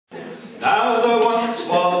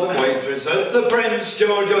at the Prince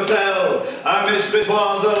George Hotel. Her mistress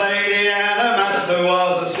was a lady and her master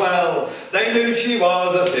was a swell. They knew she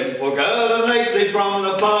was a simple girl and lately from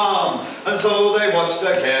the farm, and so they watched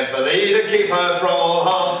her carefully to keep her from all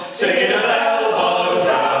harm. Singing a bell-bottom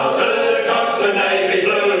trousers, a coat of navy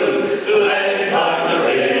blue, let him climb the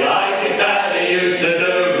ring like his daddy used to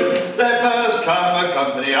do. There first come a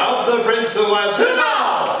company of the Prince of Wales.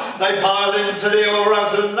 Huzzahs! They piled into the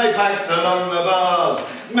oars and they packed along the bars.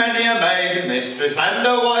 Many a maiden mistress and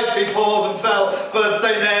a wife before them fell, but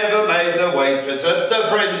they never made the waitress at the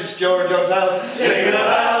Prince George Hotel. Singing a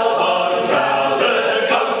bell-bottom trousers, a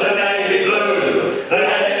coat of navy blue,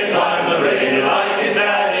 let him climb the ring like his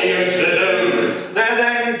daddy used to do. There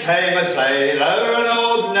then came a sailor, an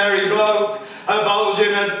ordinary bloke, a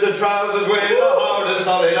bulging at the trousers with a heart of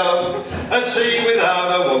solid oak. At sea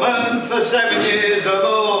without a woman for 7 years or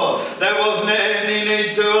more, there wasn't any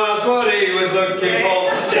need to ask what he was looking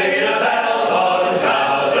for. Singing a bell-bottom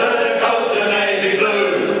trousers, a coat of navy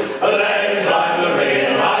blue, let him climb the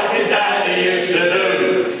ring like his daddy used to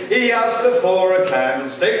do. He asked her for a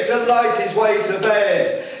candlestick to light his way to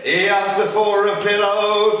bed. He asked her for a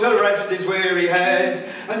pillow to rest his weary head.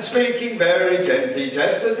 And speaking very gently,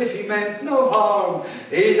 just as if he meant no harm,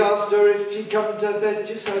 he'd asked her if she'd come to bed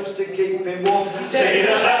just so to keep him warm. Singing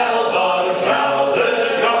a bell-bottom trousers,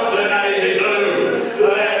 a coat of navy blue,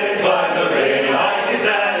 let him climb the ring like his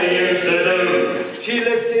daddy used to do. She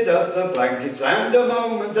lifted up the blankets and a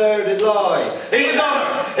moment there did lie. He was on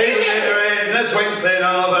her, he was in her in the twinkling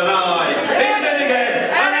of an eye. He was in again,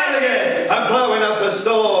 and out again, and blowing up a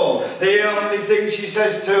storm. The only thing she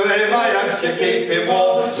says to him, I hope she'll keep him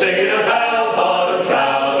warm. Singing a bell-bottom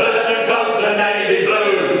trousers, a coat of navy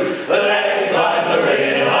blue, let him climb the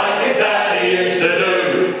ring like his daddy used to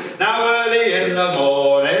do. Now early in the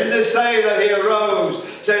morning the sailor he arose,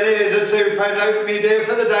 said, here's a £2 note, me dear,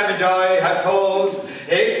 for the damage I have caused.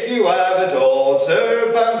 If you have a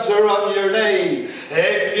daughter, bounce her on your knee.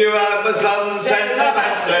 If you have a son, send the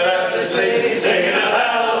bastard out to sea. Singing a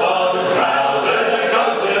bell-bottom trousers, a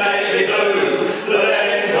coat of navy blue,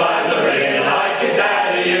 let him climb the ring like his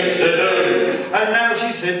daddy used to do. And now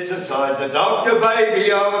she sits aside the dock, a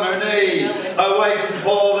baby on her knee, a-waiting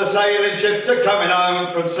for the sailing ships a coming home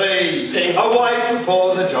from sea, a-waiting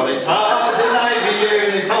for the jolly tars in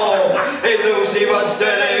navy uniform. If Lucy wants to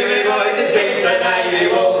navy boys, it's keep the navy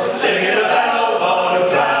warm.